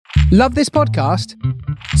Love this podcast?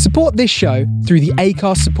 Support this show through the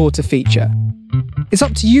Acast supporter feature. It's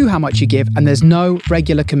up to you how much you give, and there's no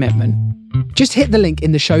regular commitment. Just hit the link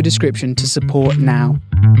in the show description to support now.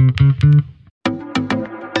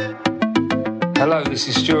 Hello, this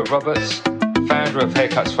is Stuart Roberts, founder of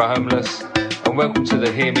Haircuts for Homeless, and welcome to the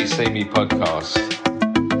Hear Me, See Me podcast.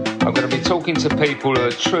 I'm going to be talking to people who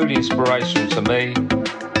are truly inspirational to me.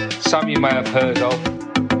 Some you may have heard of,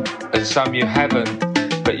 and some you haven't,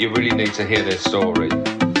 but you really need to hear their story.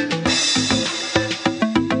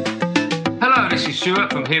 Hello, this is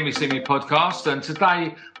Stuart from Hear Me, See Me podcast, and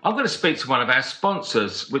today I'm going to speak to one of our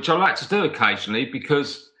sponsors, which I like to do occasionally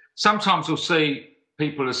because sometimes we'll see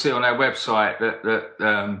people who see on our website that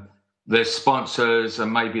they're sponsors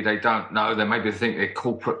and maybe they don't know, maybe they think they're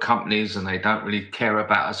corporate companies and they don't really care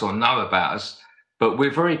about us or know about us. But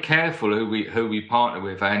we're very careful who we partner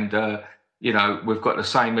with, and we've got the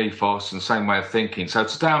same ethos and the same way of thinking. So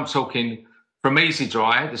today I'm talking from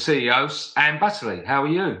Easydry, the CEO, Anne Butterley. How are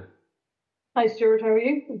you? Hi Stuart, how are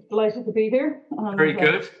you? Delighted to be here. Very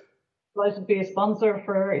good. Delighted to be a sponsor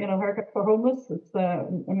for Haircuts for Homeless. It's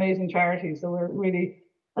an amazing charity, so I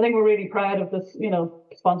think we're really proud of this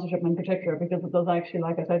sponsorship in particular, because it does actually,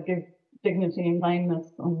 like I said, give dignity and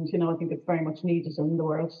kindness, and I think it's very much needed in the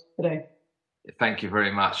world today. Thank you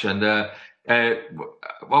very much. And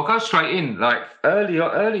I'll go straight in. Like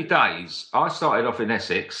early days, I started off in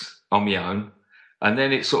Essex on my own, and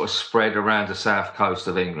then it sort of spread around the south coast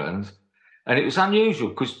of England. And it was unusual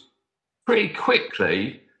because pretty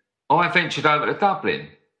quickly I ventured over to Dublin.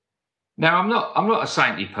 Now I'm not a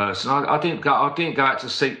saintly person. I didn't go out to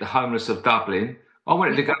seek the homeless of Dublin. I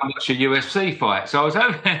wanted to go and watch a UFC fight. So I was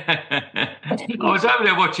over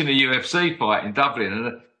there watching a UFC fight in Dublin,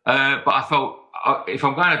 and but I thought, if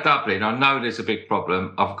I'm going to Dublin, I know there's a big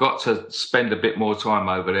problem. I've got to spend a bit more time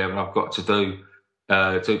over there, and I've got to to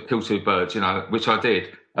kill two birds, which I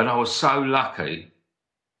did. And I was so lucky.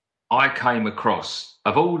 I came across,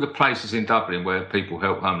 of all the places in Dublin where people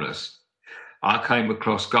help homeless, I came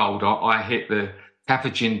across gold. I hit the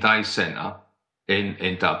Capuchin Day Centre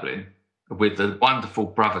in Dublin with the wonderful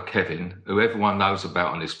brother Kevin, who everyone knows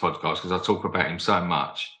about on this podcast because I talk about him so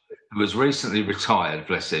much, who was recently retired,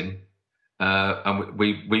 bless him. And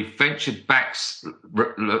we ventured back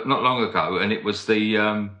not long ago, and it was the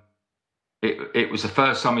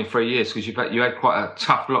first time in 3 years, because you had quite a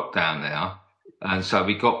tough lockdown there. And so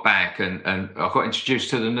we got back, and I got introduced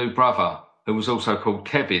to the new brother, who was also called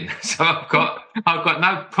Kevin. So I've got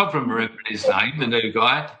no problem remembering his name, the new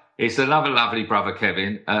guy. It's a lovely brother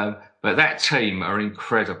Kevin. But that team are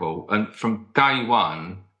incredible. And from day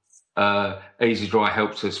one, Easydry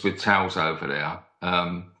helped us with towels over there.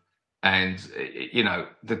 And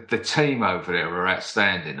the team over there are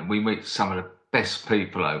outstanding, and we meet some of the best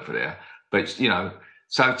people over there. But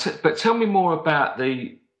but tell me more about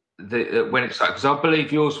the when it started, because I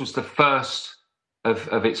believe yours was the first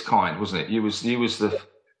of its kind, wasn't it? You was the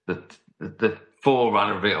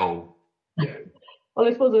forerunner of it all. Yeah. Well,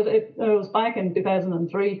 I suppose it was back in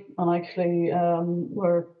 2003, and actually,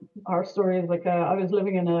 where our story is like, I was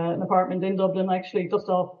living in an apartment in Dublin, actually just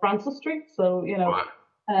off Francis Street, so right.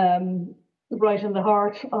 Right in the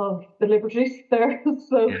heart of the Liberties there.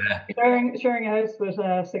 So yeah. sharing a house with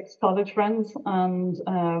 6 college friends, and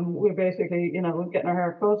we're basically, getting our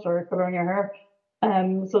hair cut or colouring our hair.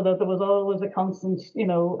 So that there was always a constant,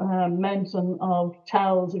 mention of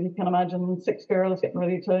towels. If you can imagine 6 girls getting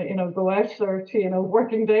ready to, go out or to,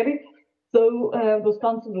 working daily. So there was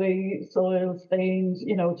constantly soil-stained,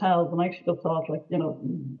 towels, and I actually just thought,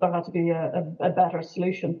 there had to be a better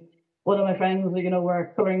solution. One of my friends,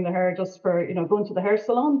 were colouring their hair just for, going to the hair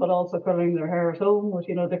salon, but also colouring their hair at home with,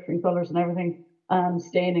 different colours and everything, and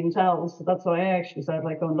staining towels. So that's why I actually said,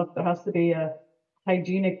 look, there has to be a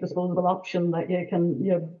hygienic disposable option that you can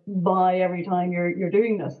buy every time you're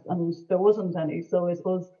doing this, and there wasn't any. So I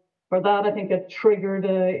suppose for that, I think it triggered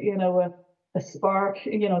a spark,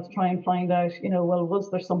 to try and find out, was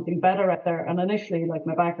there something better out there? And initially,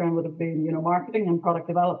 my background would have been, marketing and product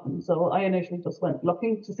development. So I initially just went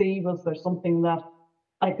looking to see, was there something that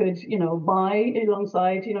I could, buy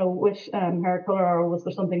alongside, with hair colour, or was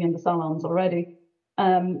there something in the salons already?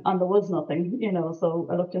 And there was nothing, so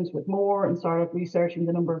I looked into it more and started researching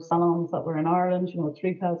the number of salons that were in Ireland,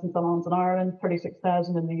 3,000 salons in Ireland,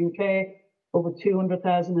 36,000 in the UK, over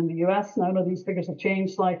 200,000 in the US. Now, I know these figures have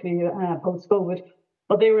changed slightly post-COVID,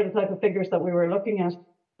 but they were the type of figures that we were looking at.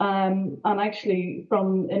 And actually,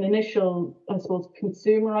 from an initial, I suppose,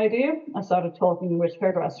 consumer idea, I started talking with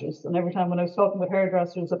hairdressers. And every time when I was talking with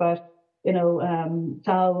hairdressers about,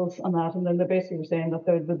 towels and that, and then they basically were saying that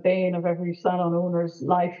they're the bane of every salon owner's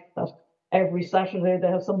life, that every Saturday they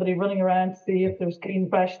have somebody running around to see if there's clean,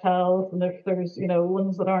 fresh towels and if there's,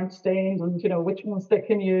 ones that aren't stained and, which ones they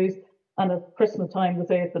can use. And at Christmas time, they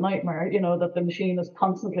say it's a nightmare, that the machine is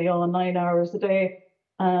constantly on 9 hours a day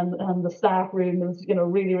and the staff room is,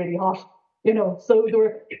 really, really hot, so there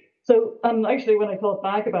were. So, and actually, when I thought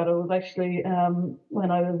back about it, it was actually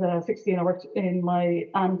when I was 16, I worked in my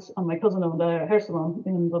aunt and my cousin owned a hair salon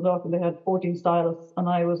in Dundalk, and they had 14 stylists. And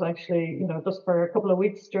I was actually, just for a couple of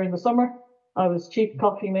weeks during the summer, I was chief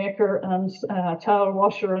coffee maker and towel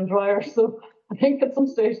washer and dryer. So I think at some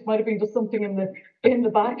stage it might have been just something in the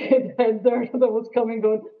back of the head there that was coming,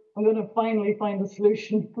 going, I'm going to finally find a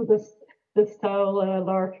solution for this towel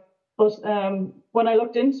lark. But when I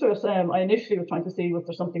looked into it, I initially was trying to see was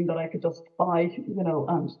there something that I could just buy,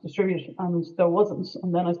 and distribute, and there wasn't.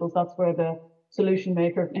 And then I suppose that's where the solution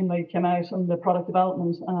maker in me came out and the product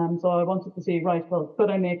development. And so I wanted to see, right, well, could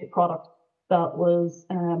I make a product that was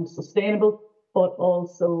sustainable, but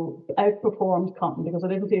also outperformed cotton? Because I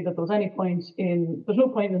didn't see that there was there's no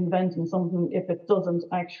point in inventing something if it doesn't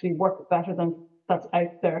actually work better than that's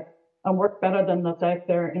out there, and work better than that's out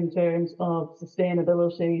there in terms of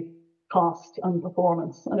sustainability, cost and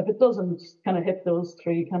performance. And if it doesn't kind of hit those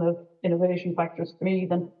three kind of innovation factors for me,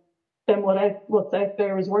 then what's out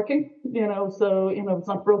there is working, so, if it's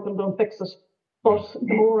not broken, don't fix it. But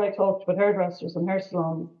the more I talked with hairdressers and hair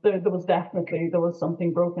salons, there was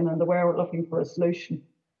something broken and they were looking for a solution.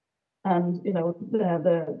 And,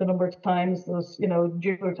 the number of times that,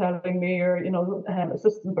 Jude telling me or,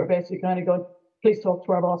 assistants were basically kind of going, please talk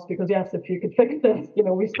to our boss, because yes, if you could fix this,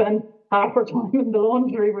 we spend half our time in the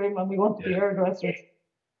laundry room and we want to be hairdressers.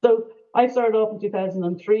 So I started off in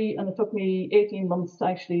 2003 and it took me 18 months to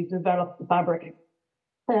actually develop the fabric,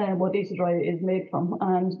 what Easydry is made from.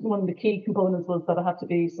 And one of the key components was that it had to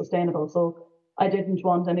be sustainable. So I didn't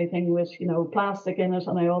want anything with, plastic in it.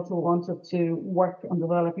 And I also wanted to work on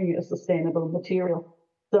developing a sustainable material.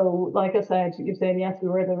 So like I said, you're saying, yes, we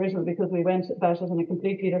were the original because we went about it in a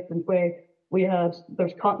completely different way.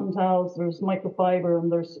 There's cotton towels, there's microfiber,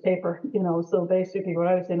 and there's paper, so basically what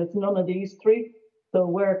I was saying, it's none of these three. So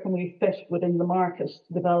where can we fit within the market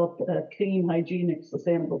to develop a clean, hygienic,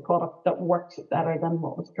 sustainable product that works better than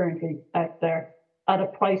what was currently out there at a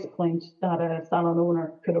price point that a salon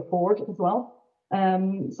owner could afford as well.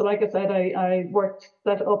 So like I said, I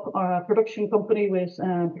set up a production company with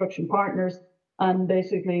production partners, and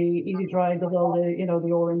basically Easydry does all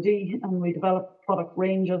the R&D, and we develop product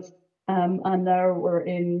ranges. And now we're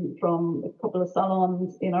in from a couple of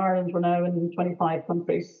salons in Ireland. We're now in 25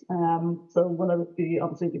 countries. So one of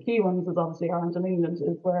the key ones is obviously Ireland and England,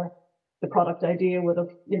 is where the product idea would have,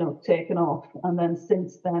 taken off. And then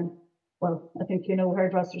since then, well, I think,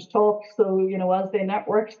 hairdressers talk. So, as they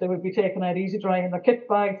networked, they would be taking out Easydry in their kit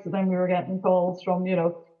bags. So then we were getting calls from,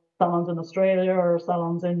 salons in Australia or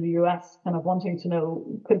salons in the US kind of wanting to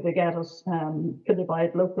know, could they get it, could they buy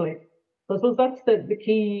it locally? So I suppose that's the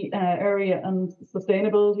key area, and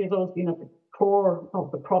sustainability has always been at the core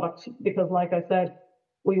of the product, because like I said,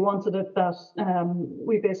 we wanted it that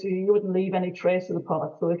you wouldn't leave any trace of the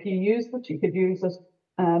product. So if you used it, you could use it,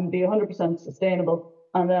 be 100% sustainable.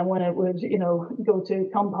 And then when it would, go to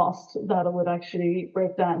compost, that it would actually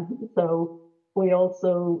break down. So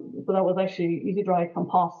that was actually Easydry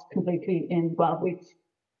compost completely in 12 weeks.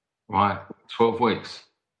 Right, 12 weeks.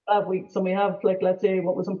 12 weeks. And we have, let's say,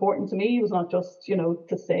 what was important to me was not just,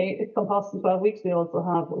 to say it compost in 12 weeks. We also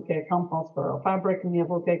have OK compost for our fabric, and we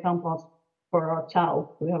have OK compost for our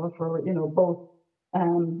towel. We have it for, both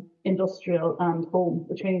industrial and home,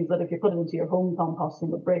 which means that if you put it into your home composting,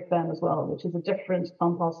 it would break down as well, which is a different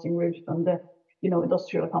composting route than the,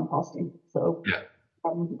 industrial composting. So,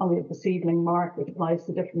 and we have the seedling mark, which applies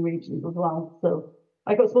to different regions as well. So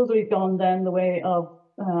I suppose we've gone then the way of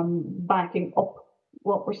backing up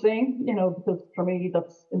what we're saying, because for me,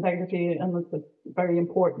 that's integrity, and it's a very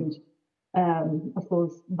important, I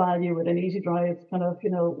suppose, value within Easydry. It's kind of,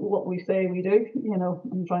 what we say we do,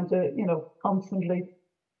 and trying to, constantly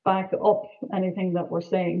back up anything that we're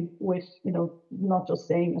saying with, not just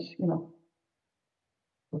saying it,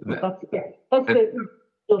 That's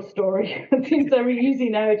the story. It seems very easy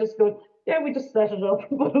now. Just go, we just set it up.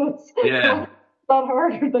 But it's a lot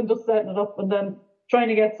harder than just setting it up and then trying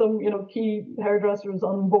to get some, key hairdressers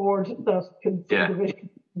on board that could see the vision,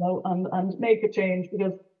 and make a change,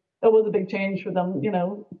 because it was a big change for them,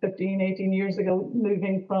 15, 18 years ago,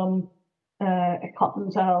 moving from a cotton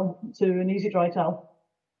towel to an Easydry towel.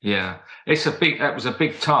 Yeah, that was a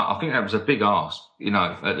big task. I think that was a big ask,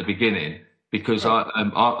 at the beginning, because I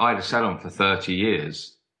had a salon for 30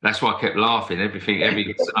 years, That's why I kept laughing.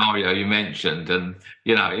 Every scenario you mentioned, and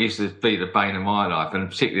it used to be the bane of my life, and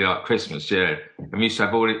particularly like Christmas. Yeah, and we used to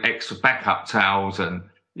have all the extra backup towels, and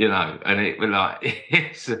and it was like,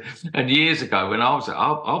 and years ago when I was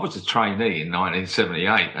a trainee in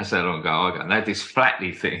 1978. That's how long ago I got. And they had this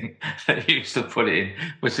flatly thing that you used to put it in,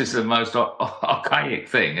 which is the most archaic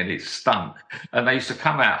thing, and it stunk, and they used to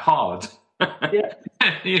come out hard. Yeah.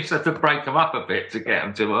 You used to have to break them up a bit to get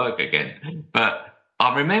them to work again, but.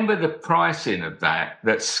 I remember the pricing of that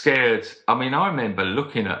scared. I mean, I remember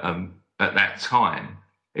looking at them at that time.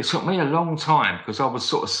 It took me a long time because I was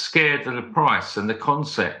sort of scared of the price and the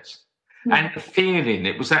concept and the feeling.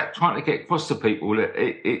 It was that trying to get across to people that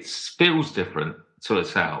it feels different to a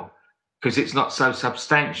towel because it's not so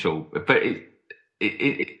substantial, but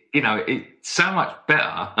it's so much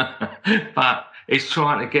better. But it's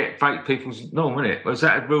trying to break people's norm, isn't it? Was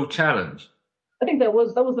that a real challenge? I think that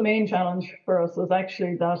was the main challenge for us, was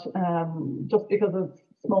actually that just because it's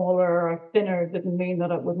smaller or thinner didn't mean that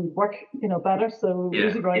it wouldn't work, better. So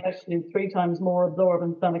Easydry actually 3 times more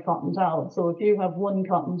absorbent than a cotton towel. So if you have one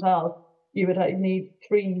cotton towel, you would need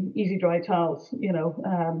 3 Easydry towels.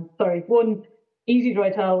 One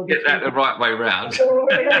Easydry towel. Get that the right way round. So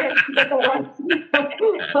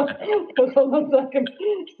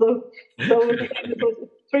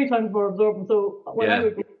 3 times more absorbent. So when I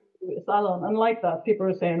would go to a salon, and like that, people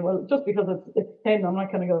are saying, well, just because it's thin, I'm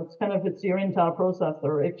not going to go. It's kind of, it's your Intel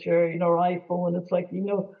processor, it's your iPhone. It's like,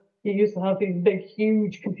 you used to have these big,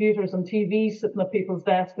 huge computers and TVs sitting at people's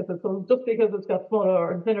desks. So just because it's got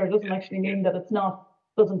smaller or thinner doesn't actually mean that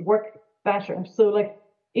doesn't work better. So like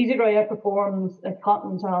Easydry outperforms a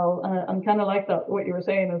cotton towel, and kind of like that, what you were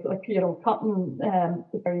saying is like, cotton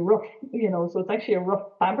is very rough, so it's actually a rough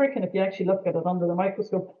fabric. And if you actually look at it under the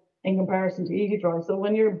microscope in comparison to Easydry, so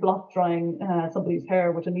when you're block drying somebody's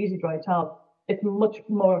hair with an Easydry towel, it's much,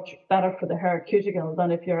 much better for the hair cuticle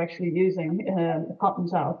than if you're actually using a cotton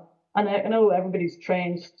towel. And I know everybody's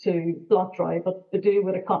trained to block dry, but to do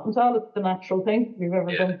with a cotton towel, it's the natural thing. If you've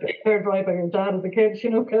ever done hair dry by your dad as a kid,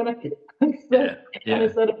 kind of. And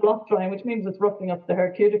instead of block drying, which means it's roughing up the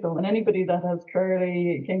hair cuticle. And anybody that has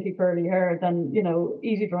kinky curly hair, then,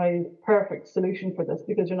 Easydry is a perfect solution for this,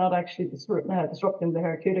 because you're not actually disrupting the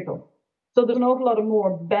hair cuticle. So there's an awful lot of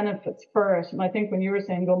more benefits for it. And I think when you were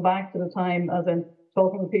saying going back to the time, as in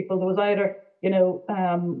talking to people, there was either,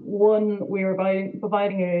 one, we were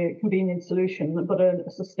providing a convenient solution, but a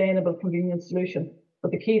sustainable convenient solution.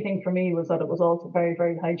 But the key thing for me was that it was also very,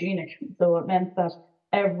 very hygienic. So it meant that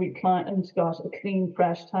every client got a clean,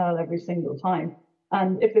 fresh towel every single time.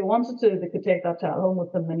 And if they wanted to, they could take that towel home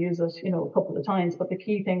with them and use it, a couple of times. But the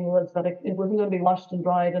key thing was that it wasn't going to be washed and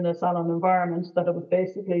dried in a salon environment, that it was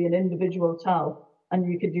basically an individual towel and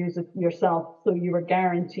you could use it yourself. So you were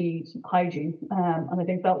guaranteed hygiene. And I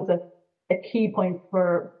think that was a key point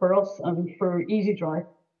for us and for Easydry,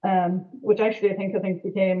 which actually I think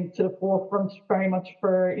became to the forefront very much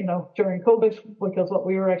for, during COVID, because what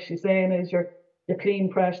we were actually saying is your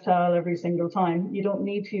clean, fresh towel every single time. You don't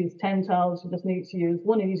need to use 10 towels. You just need to use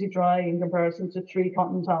one Easydry in comparison to 3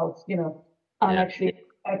 cotton towels, and actually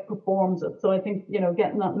outperforms it. So I think,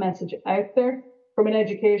 getting that message out there from an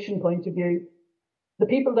education point of view, the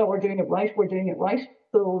people that were doing it right were doing it right.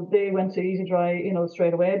 So they went to Easydry,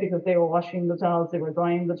 straight away, because they were washing the towels, they were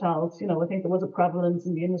drying the towels. I think there was a prevalence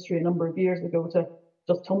in the industry a number of years ago to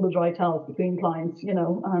just tumble dry towels between clients,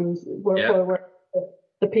 and we're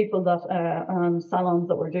the people that and salons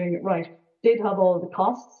that were doing it right did have all the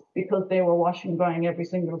costs, because they were washing and drying every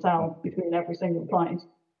single towel between every single client.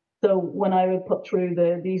 So when I would put through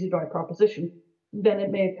the Easydry proposition, then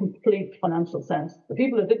it made complete financial sense. The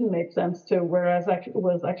people it didn't make sense to,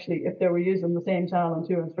 was actually if they were using the same towel on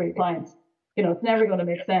 2 or 3 clients. It's never going to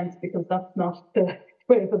make sense, because that's not the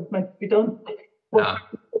way that it's meant to be done. But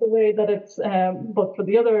the way that it's, but for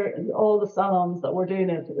all the salons that were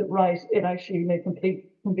doing it right, it actually made complete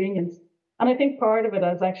convenience. And I think part of it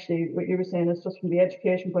is actually what you were saying is just from the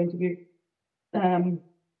education point of view.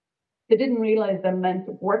 They didn't realize the amount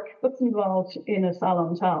of work that's involved in a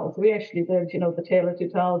salon towel. So we actually did, the Tailor to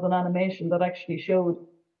Towels, an animation that actually showed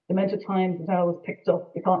the amount of times the towel was picked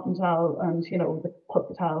up, the cotton towel, and, they put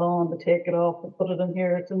the towel on, they take it off, they put it in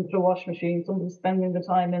here, it's into the wash machine, somebody's spending the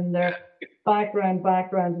time in there, background.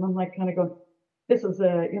 And I'm like kind of going, this is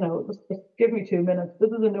just give me 2 minutes.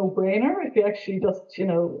 This is a no-brainer if you actually just,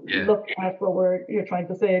 look at what you're trying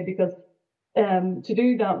to say, because to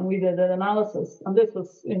do that, we did an analysis, and this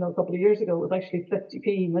was, a couple of years ago, it was actually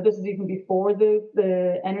 50p. Now, this is even before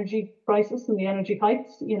the energy crisis and the energy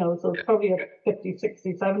hikes, so it's probably at 50,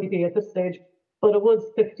 60, 70p at this stage, but it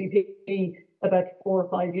was 50p about 4 or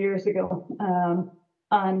 5 years ago.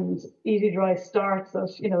 and Easydry starts at,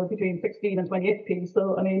 between 16 and 28p.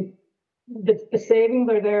 So, I mean, the savings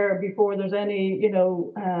are there before there's any,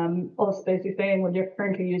 us basically saying, well, you're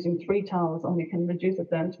currently using 3 towels and we can reduce it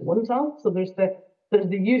then to 1 towel. So there's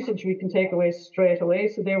the usage we can take away straight away.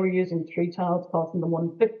 So they were using 3 towels costing them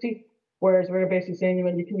 150, whereas we're basically saying,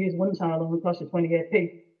 well, you can use 1 towel and it'll cost you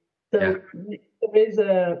 28p. So there is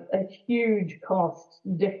a huge cost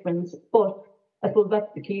difference, but I suppose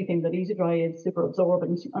that's the key thing, that Easydry is super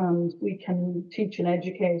absorbent, and we can teach and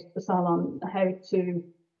educate the salon how to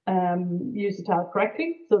use the towel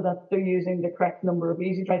correctly so that they're using the correct number of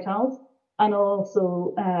Easydry towels. And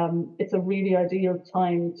also, it's a really ideal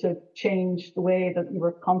time to change the way that you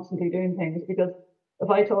were constantly doing things, because if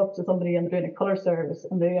I talk to somebody and they're doing a colour service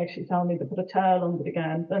and they actually tell me they put a towel under the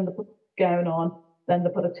gown, then they put the gown on, then they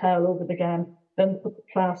put a towel over the gown, then they put the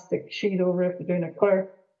plastic sheet over if they're doing a colour,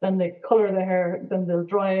 then they colour the hair, then they'll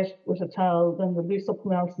dry it with a towel, then they'll do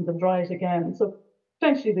something else and they'll dry it again. So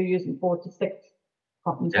essentially they're using 4 to 6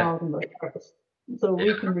 cotton towels in their service. So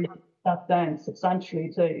we can reduce that down substantially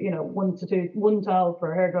to, 1 to 2, 1 towel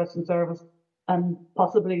for a hairdressing service, and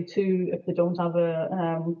possibly 2 if they don't have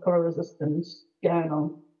a colour resistant gown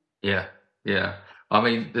on. Yeah. I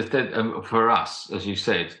mean, for us, as you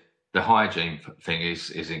said, the hygiene thing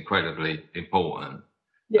is incredibly important.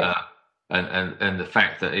 Yeah. And the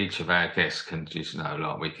fact that each of our guests can just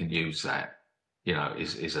we can use that,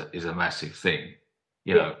 is a massive thing.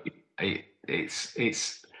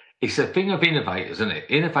 It's a thing of innovators, isn't it?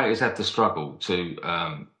 Innovators have to struggle to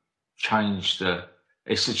change the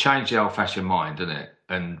old-fashioned mind, isn't it?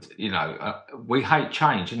 And we hate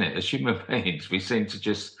change, isn't it? As human beings, we seem to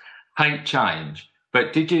just hate change.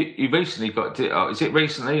 But you recently got? Is it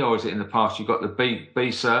recently or is it in the past? You got the B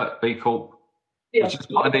Cert, B Corp. Yeah, which is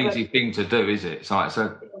not an easy thing to do, is it? So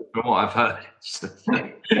from what I've heard,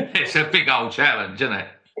 it's a big old challenge, isn't it?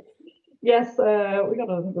 Yes, we got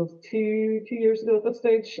it, I think it was 2 years ago at this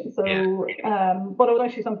stage. So, but it was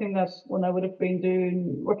actually something that when I would have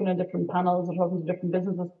been working on different panels and talking to different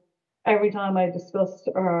businesses, every time I discussed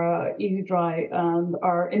our Easydry and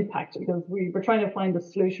our impact, because we were trying to find a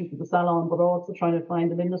solution for the salon, but also trying to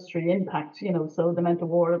find an industry impact, so the amount of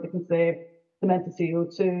water they can save, the amount of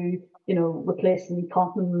CO2, replacing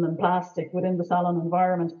cotton and plastic within the salon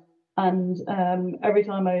environment. And every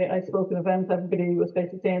time I spoke at events, everybody was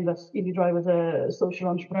basically saying that Easydry was a social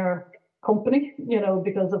entrepreneur company,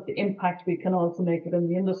 because of the impact we can also make within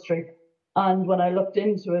the industry. And when I looked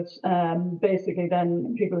into it, basically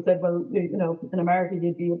then people said, well, in America,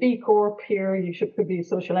 you'd be a B Corp, here you could be a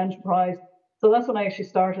social enterprise. So that's when I actually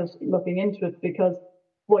started looking into it, because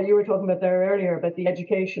what you were talking about there earlier about the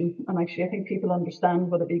education, and actually I think people understand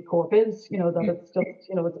what a B Corp is, that it's just,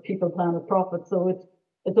 it's a people, planet, profit. So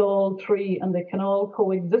it's all 3 and they can all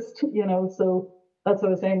coexist, so that's what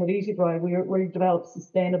I was saying with Easydry. We develop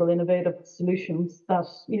sustainable, innovative solutions that,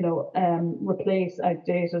 replace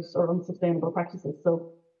outdated or unsustainable practices.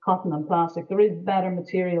 So cotton and plastic, there is better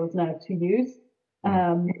materials now to use.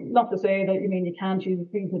 Not to say that you can't use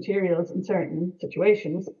these materials in certain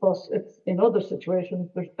situations, but it's in other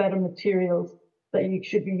situations there's better materials that you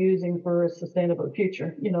should be using for a sustainable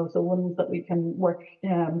future. So ones that we can work,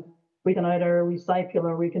 we can either recycle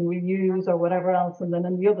or we can reuse or whatever else, and then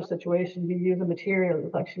in the other situation we use a material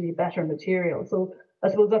that's actually a better material. So I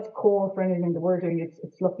suppose that's core for anything that we're doing.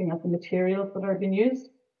 It's looking at the materials that are being used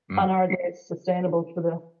and are they sustainable for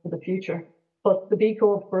the future. But the B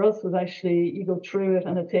Corp for us was actually, you go through it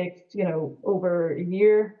and it takes, over a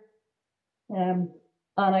year. And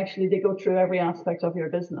actually they go through every aspect of your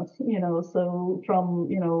business, so from,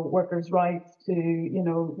 workers' rights to,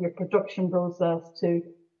 your production process, to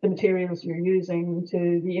the materials you're using,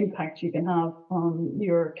 to the impact you can have on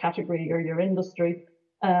your category or your industry.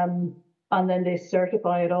 And then they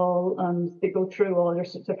certify it all and they go through all your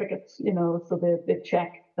certificates, so they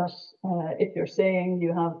check that if you're saying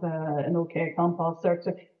you have an OK compost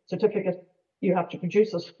certificate, you have to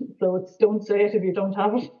produce it. So it's don't say it if you don't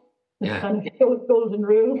have it. It's kind of the golden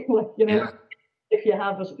rule, if you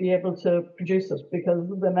have it, be able to produce it, because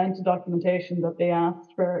the amount of documentation that they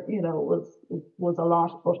asked for, was a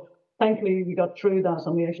lot. But thankfully we got through that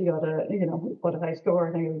and we actually got quite a high score.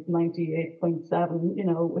 I think it was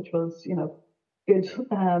 98.7, which was, good,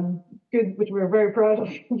 which we were very proud of,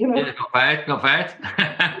 Yeah, not bad.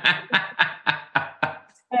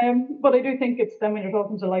 But I do think it's then when you're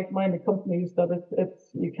talking to like-minded companies that it's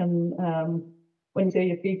you can, when you say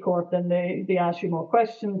you're B Corp, then they ask you more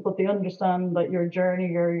questions, but they understand that your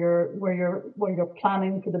journey or where you're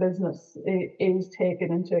planning for the business is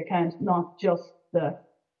taken into account, not just the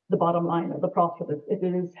bottom line or the profit. It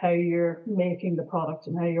is how you're making the product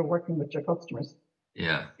and how you're working with your customers.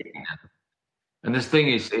 Yeah. And the thing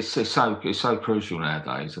is, it's so crucial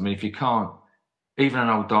nowadays. I mean, if you can't, even an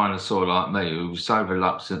old dinosaur like me, who was so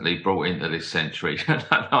reluctantly brought into this century,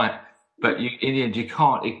 like, but in the end, you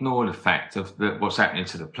can't ignore the fact of what's happening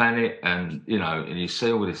to the planet, and and you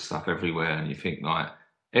see all this stuff everywhere, and you think like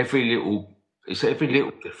it's every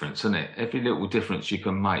little difference, isn't it? Every little difference you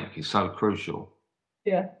can make is so crucial.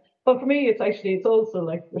 Yeah. But for me, it's also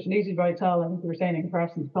like with an Easydry towel, and we were saying in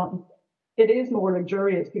comparison to cotton, it is more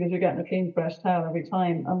luxurious because you're getting a clean, fresh towel every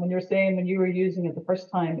time. And when you're saying when you were using it the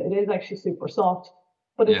first time, it is actually super soft,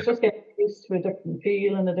 but it's just getting used to a different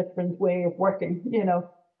feel and a different way of working.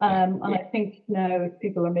 And I think now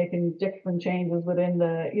people are making different changes within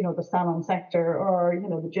the salon sector, or,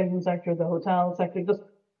 the gym sector, the hotel sector, just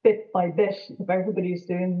bit by bit, if everybody's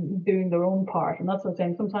doing their own part. And that's what I'm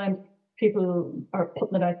saying. Sometimes people are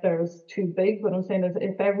putting it out there as too big, but I'm saying is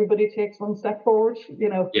if everybody takes one step forward,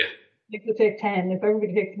 you could take 10. If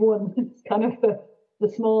everybody takes one, it's kind of the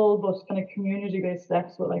small but kind of community-based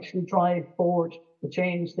steps will actually drive forward the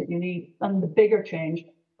change that you need, and the bigger change.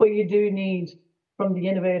 But you do need from the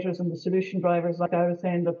innovators and the solution drivers, like I was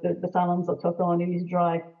saying, that the salons that took on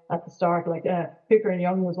Easydry at the start, like Picker and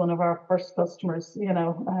Young was one of our first customers,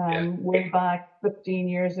 way back 15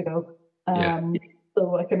 years ago. So,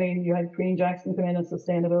 like, I mean, you had Queen Jackson come in and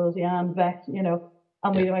sustainability, and Vec,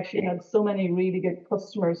 and we actually had so many really good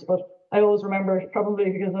customers. But I always remember, probably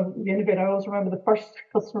because of the innovator, I always remember the first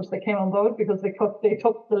customers that came on board because they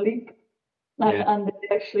took the leap, and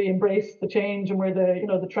they actually embraced the change and were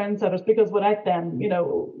the trendsetters. Because without them,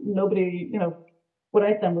 nobody,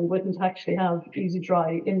 without them, we wouldn't actually have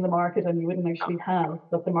Easydry in the market, and you wouldn't actually have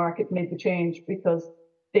that the market made the change, because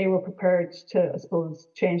they were prepared to, I suppose,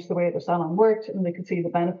 change the way their salon worked, and they could see the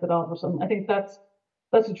benefit of it. And I think that's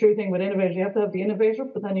the true thing with innovators. You have to have the innovator,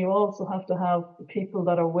 but then you also have to have the people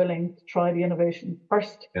that are willing to try the innovation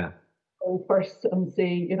first. Yeah. Go first and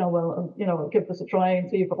see, give this a try and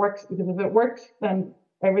see if it works. Because if it works, then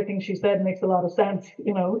everything she said makes a lot of sense,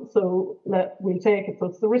 so we'll take it. So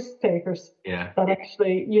it's the risk takers that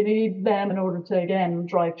actually you need them in order to, again,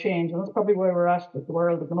 drive change. And that's probably where we're at with the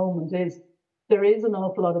world at the moment. Is there is an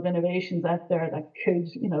awful lot of innovations out there that could,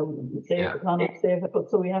 save the planet, save it. But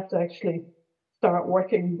so we have to actually start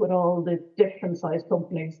working with all the different size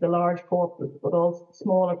companies, the large corporates, but also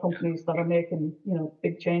smaller companies that are making,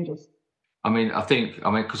 big changes. I mean,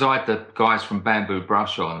 because I had the guys from Bamboo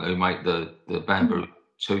Brush on who make the bamboo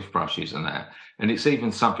toothbrushes and that, and it's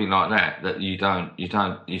even something like that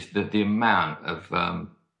the amount of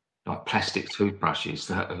like plastic toothbrushes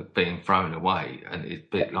that are being thrown away, and it's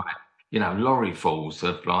a bit like, lorry falls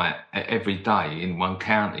of like every day in one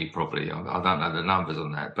county probably. I don't know the numbers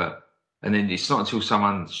on that, and then it's not until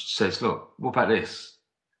someone says, look, what about this?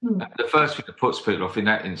 The first thing that puts people off in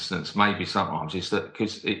that instance, maybe sometimes, is that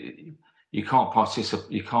because you can't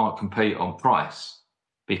compete on price,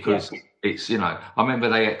 because it's, I remember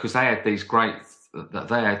they had these great,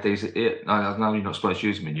 I know you're not supposed to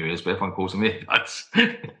use them in your ears, but everyone calls them earbuds.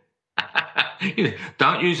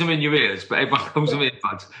 Don't use them in your ears, but everyone calls them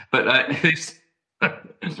earbuds. But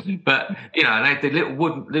but they had the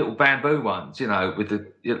little bamboo ones, with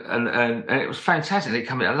the and it was fantastic. They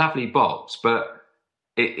come in a lovely box, but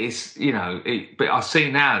but I see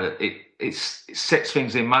now that it sets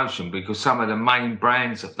things in motion, because some of the main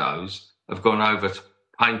brands of those have gone over to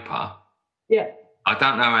paper. Yeah. I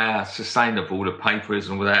don't know how sustainable the paper is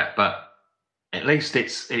and all that, but at least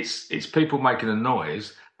it's people making a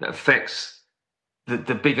noise that affects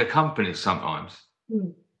the bigger companies sometimes.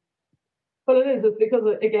 Well, it is because,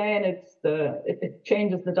 again, it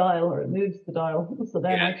changes the dial, or it moves the dial. So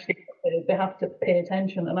then actually they have to pay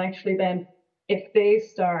attention, and actually then if they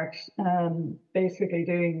start basically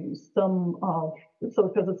doing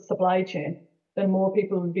because it's supply chain, then more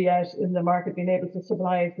people will be out in the market being able to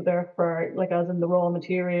supply. So therefore, like as in the raw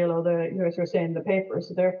material or you're saying the paper,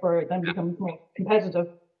 so therefore it then becomes more competitive,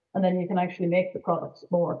 and then you can actually make the products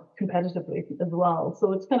more competitively as well.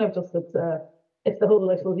 So it's kind of just it's the whole,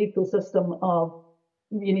 I suppose, ecosystem of,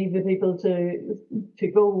 you need the people to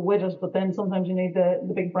go with it, but then sometimes you need the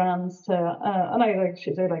big brands to, and I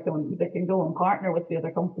actually say, like, they can go and partner with the other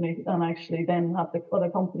company and actually then have the other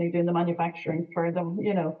company doing the manufacturing for them,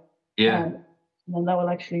 and that will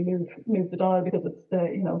actually move the dial, because it's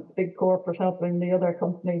the big corporate helping the other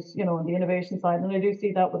companies, on the innovation side. And I do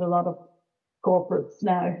see that with a lot of corporates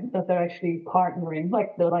now, that they're actually partnering,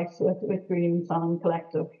 like the likes with Green Salmon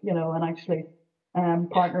Collective, and actually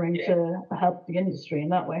partnering to help the industry in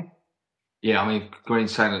that way. Yeah, I mean, Green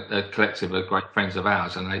Salmon Collective are great friends of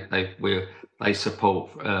ours, and they support.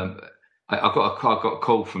 I got a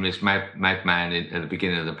call from this madman at the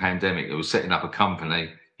beginning of the pandemic who was setting up a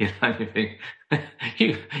company. You know, you think,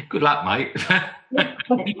 good luck, mate.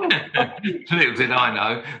 Little did I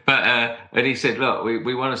know. But and he said, look,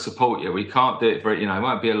 we want to support you. We can't do it for, it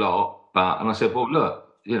won't be a lot. But, and I said, well, look,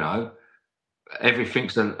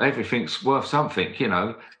 everything's worth something.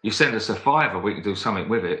 You send us a £5, we can do something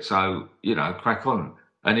with it. So, crack on.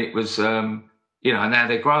 And it was, now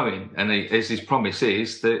they're growing, and as his promise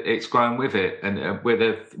is that it's growing with it, and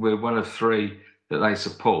we're one of 3 that they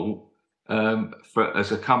support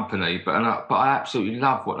as a company. But I absolutely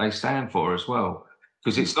love what they stand for as well,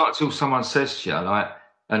 because it's not until someone says to you,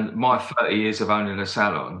 and my 30 years of owning a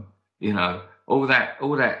salon, all that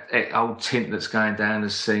old tint that's going down the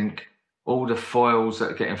sink, all the foils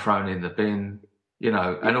that are getting thrown in the bin,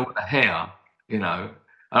 and all the hair, And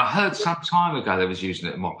I heard some time ago they was using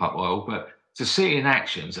it in mop-up oil, but to see it in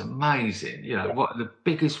action is amazing. What the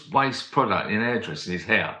biggest waste product in hairdressing is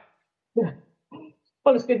hair. Yeah.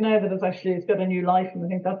 Well, it's good now that it's got a new life, and I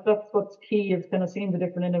think that's what's key, is kind of seeing the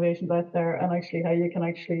different innovations out there, and actually how you can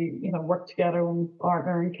actually work together and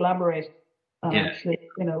partner and collaborate, and actually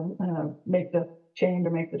make the change or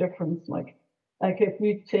make the difference. Like if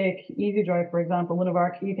we take Easydry, for example, one of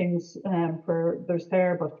our key things there's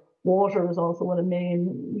hair, but water is also one of the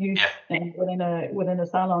main use within a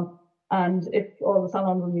salon. And if all the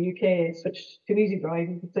salons in the UK switched to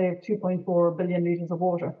Easydry, you could save 2.4 billion litres of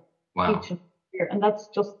water each year. And that's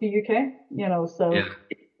just the UK, so if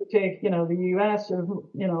you take, the US,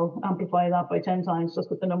 or, amplify that by 10 times just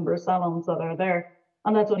with the number of salons that are there.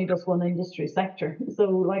 And that's only just one industry sector. So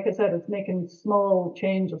like I said, it's making small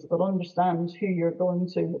changes, but understand who you're going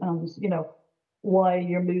to and, why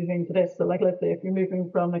you're moving to this. So like, let's say if you're moving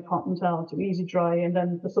from a cotton towel to Easydry, and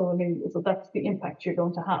then so that's the impact you're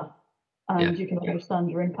going to have. And you can understand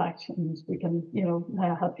your impact, and we can,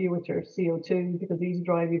 help you with your CO2, because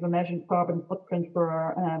Easydry, we have a measured carbon footprint for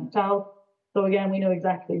our towel. So again, we know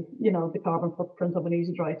exactly, the carbon footprint of an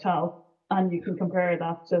Easydry towel, and you can compare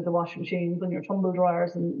that to the washing machines and your tumble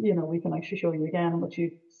dryers, and, we can actually show you again what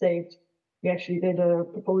you've saved. We actually did a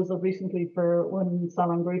proposal recently for one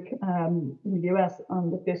salon group in the US,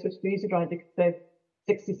 and if they switched to Easydry, they could save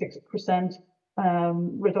 66%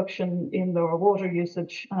 reduction in their water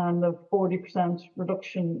usage and a 40%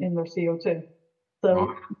 reduction in their CO2.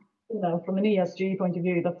 So, from an ESG point of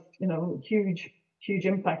view, that's, huge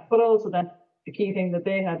impact. But also then the key thing that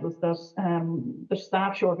they had was that there's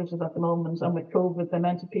staff shortages at the moment, and with COVID, the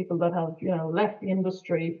amount of people that have, left the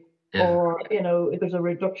industry, or, if there's a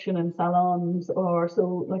reduction in salons, or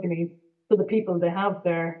so the people they have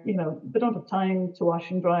there, they don't have time to wash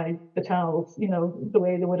and dry the towels, the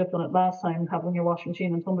way they would have done it last time, having your washing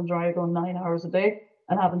machine and tumble dryer going 9 hours a day,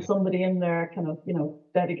 and having somebody in there kind of,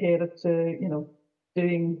 dedicated to,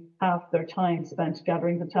 doing half their time spent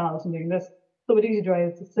gathering the towels and doing this. So with Easydry,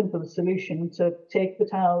 it's a simple solution to take the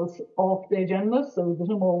towels off the agenda, so there's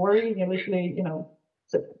no more worry. You literally,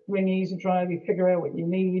 ring Easydry, you figure out what you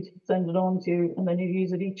need, send it on to you, and then you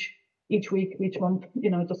use it each week, each month,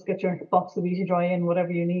 just get your box of Easydry in,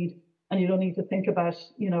 whatever you need. And you don't need to think about,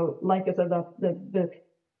 like I said, that the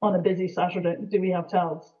on a busy Saturday, do we have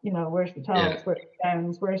towels? Where's the towels? Where's the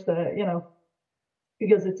gowns? Where's the,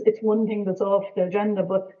 because it's one thing that's off the agenda,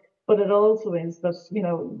 but it also is that,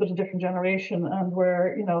 there's a different generation, and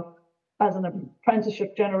we're, as an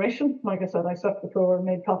apprenticeship generation, like I said, I swept the floor,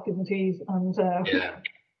 made coffees and teas, and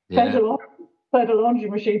fed a laundry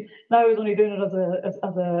machine. Now I was only doing it as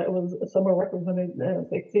it was a summer work when I was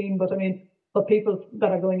 16. But people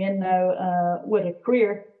that are going in now with a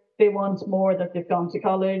career, they want more, that they've gone to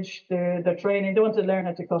college, they're training, they want to learn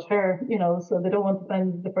how to cut hair, so they don't want to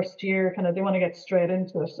spend the first year they want to get straight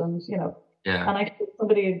into it, and And I think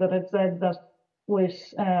somebody that had said that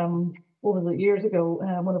with what was it, years ago,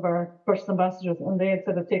 one of our first ambassadors, and they had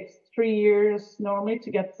said it takes 3 years normally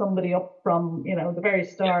to get somebody up from, the very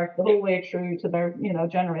start, the whole way through to their,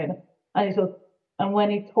 generating. And he said, and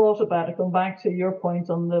when he thought about it, going back to your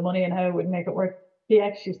point on the money and how it would make it work, he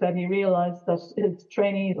actually said he realized that his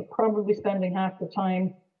trainees are probably spending half the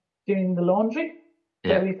time doing the laundry.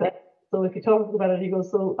 So he said, so if you talk about it, he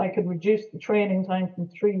goes, so I could reduce the training time from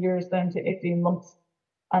 3 years down to 18 months.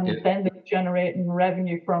 And then they're generating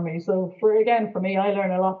revenue for me. So for me, I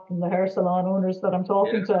learn a lot from the hair salon owners that I'm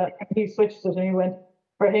talking to. He switched it, and he went,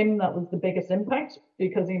 for him, that was the biggest impact,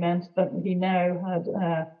 because he meant that he now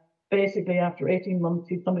had basically after 18 months,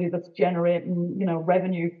 he's somebody that's generating,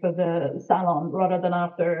 revenue for the salon, rather than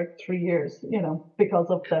after 3 years, because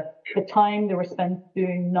of the time they were spent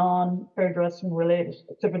doing non-hairdressing related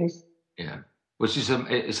activities. Yeah, which is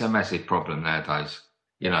it's a massive problem nowadays.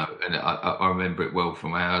 And I remember it well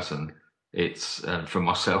from ours, and It's from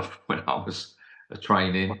myself when I was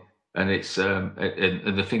training, and it's and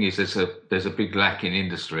the thing is, there's a big lack in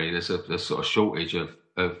industry. There's a sort of shortage of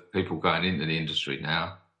people going into the industry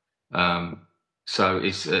now. So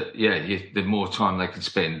it's the more time they can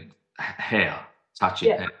spend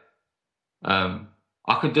touching hair.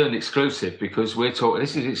 I can do an exclusive because we're talking.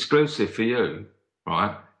 This is exclusive for you,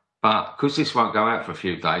 right? But because this won't go out for a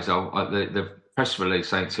few days, the press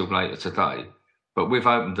release ain't till later today. But we've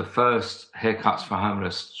opened the first Haircuts for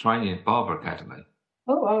Homeless training barber academy.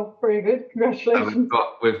 Oh wow, very good! Congratulations.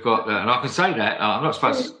 So we've got, and I can say that I'm not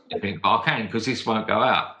supposed to think, but I can because this won't go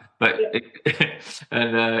out. But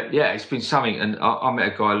it's been something. And I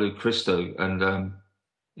met a guy, Lou Christo, and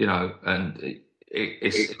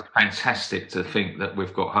it's fantastic to think that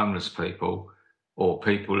we've got homeless people or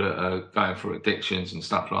people that are going through addictions and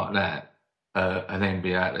stuff like that, and then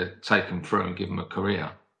be able to take them through and give them a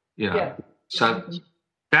career. So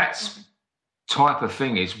that's type of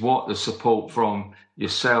thing is what the support from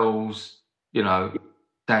yourselves,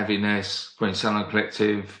 Davines, Green Salon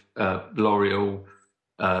Collective, L'Oreal,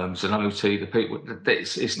 Zanotti, the people.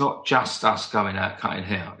 It's not just us going out cutting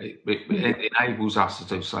hair. It enables us to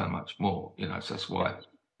do so much more. So that's why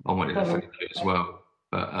I wanted to thank you as well.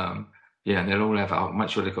 But and they'll all have. I'll make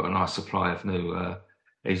sure they've got a nice supply of new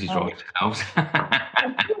Easydry towels.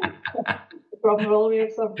 Problem all your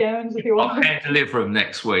sort of gowns if you want. I'll hand deliver them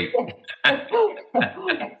next week.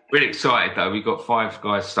 Really excited though. We've got 5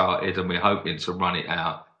 guys started, and we're hoping to run it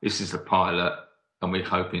out. This is the pilot, and we're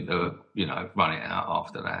hoping to, run it out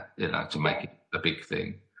after that, to make it a big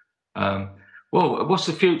thing. Well, what's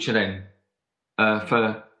the future then?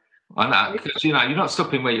 I know, because you're not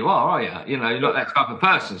stopping where you are you? You're not that type of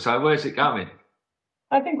person. So where's it going?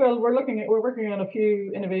 I think we're working on a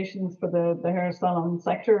few innovations for the hair salon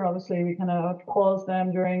sector. Obviously, we kind of paused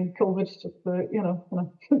them during COVID just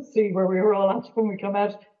to see where we were all at when we come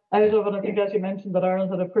out of it. And I think, as you mentioned, that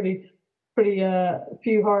Ireland had a pretty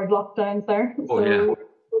few hard lockdowns there. What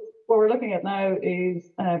we're looking at now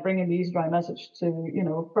is bringing the Easydry message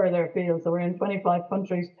to further afield. So we're in 25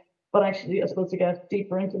 countries, but actually, I suppose to get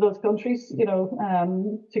deeper into those countries,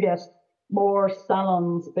 to get more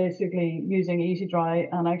salons basically using Easydry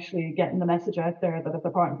and actually getting the message out there that if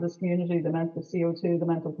they're part of this community, the amount of CO2, the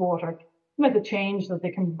amount of water, the amount of change that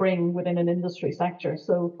they can bring within an industry sector.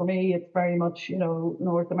 So for me, it's very much,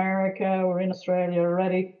 North America, we're in Australia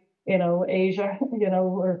already, Asia,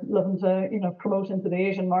 we're looking to, promote into the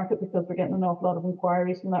Asian market because we're getting an awful lot of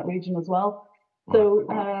inquiries from that region as well. So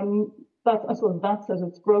I suppose that's it,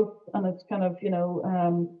 it's growth, and it's kind of,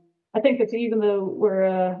 I think it's, even though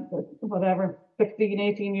we're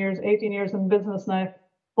 18 years in business now,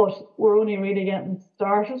 but we're only really getting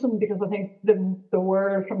started. And because I think the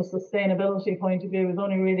world from a sustainability point of view is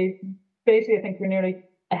only really, basically, I think we're nearly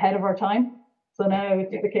ahead of our time. So now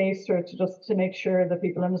it's the case to make sure that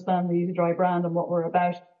people understand the Easydry brand and what we're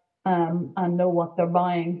about, and know what they're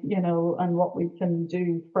buying, and what we can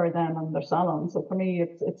do for them and their salon. So for me,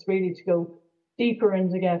 it's really to go deeper and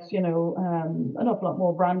to get, an awful lot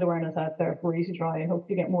more brand awareness out there for Easydry, and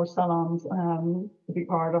hopefully get more salons to be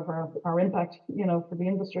part of our impact, for the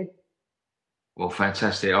industry. Well,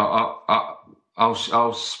 fantastic.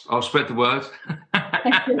 I'll spread the word.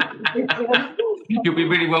 You'll be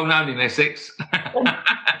really well known in Essex.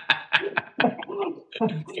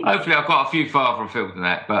 Hopefully, I've got a few farther afield than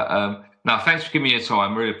that. But no, thanks for giving me your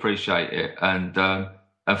time. Really appreciate it, and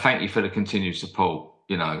thank you for the continued support.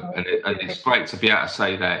 And it's great to be able to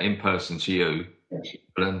say that in person to you,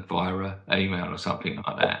 than via email or something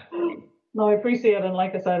like that. No, I appreciate it, and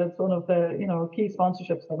like I said, it's one of the key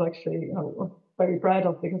sponsorships I've actually very proud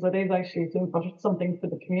of, because it is actually doing something for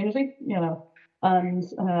the community, and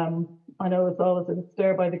I know it's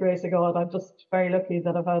there by the grace of God. I'm just very lucky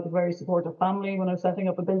that I've had a very supportive family when I was setting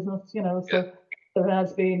up a business, so there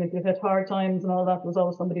has been, if you've hit hard times and all that, there's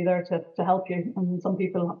always somebody there to help you. And some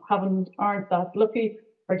people aren't that lucky,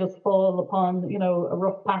 or just fall upon, a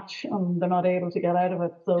rough patch and they're not able to get out of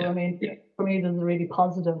it. So, for me, there's a really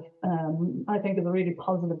positive, I think it's a really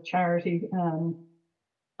positive charity, and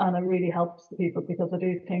it really helps the people, because I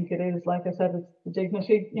do think it is, like I said, it's the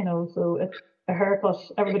dignity, so it's a haircut.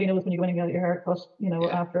 Everybody knows when you go in and get your haircut,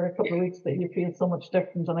 after a couple of weeks, that you feel so much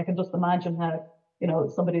different. And I can just imagine how,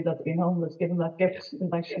 somebody that's been homeless given that gift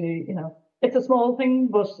is actually, it's a small thing,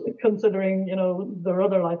 but considering, their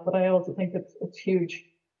other life, but I also think it's huge.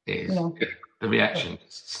 It is. The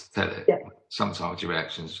reactions, sometimes your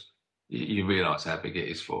reactions, you realise how big it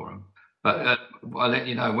is for them. But I'll let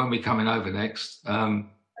you know when we're coming over next.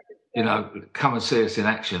 Come and see us in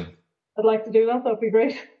action. I'd like to do that. That'd be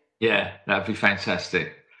great. Yeah, that'd be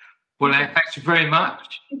fantastic. Well, thanks very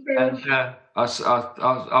much. Thanks very much.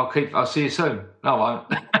 I'll see you soon. No, I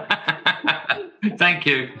won't. Thank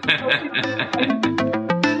you.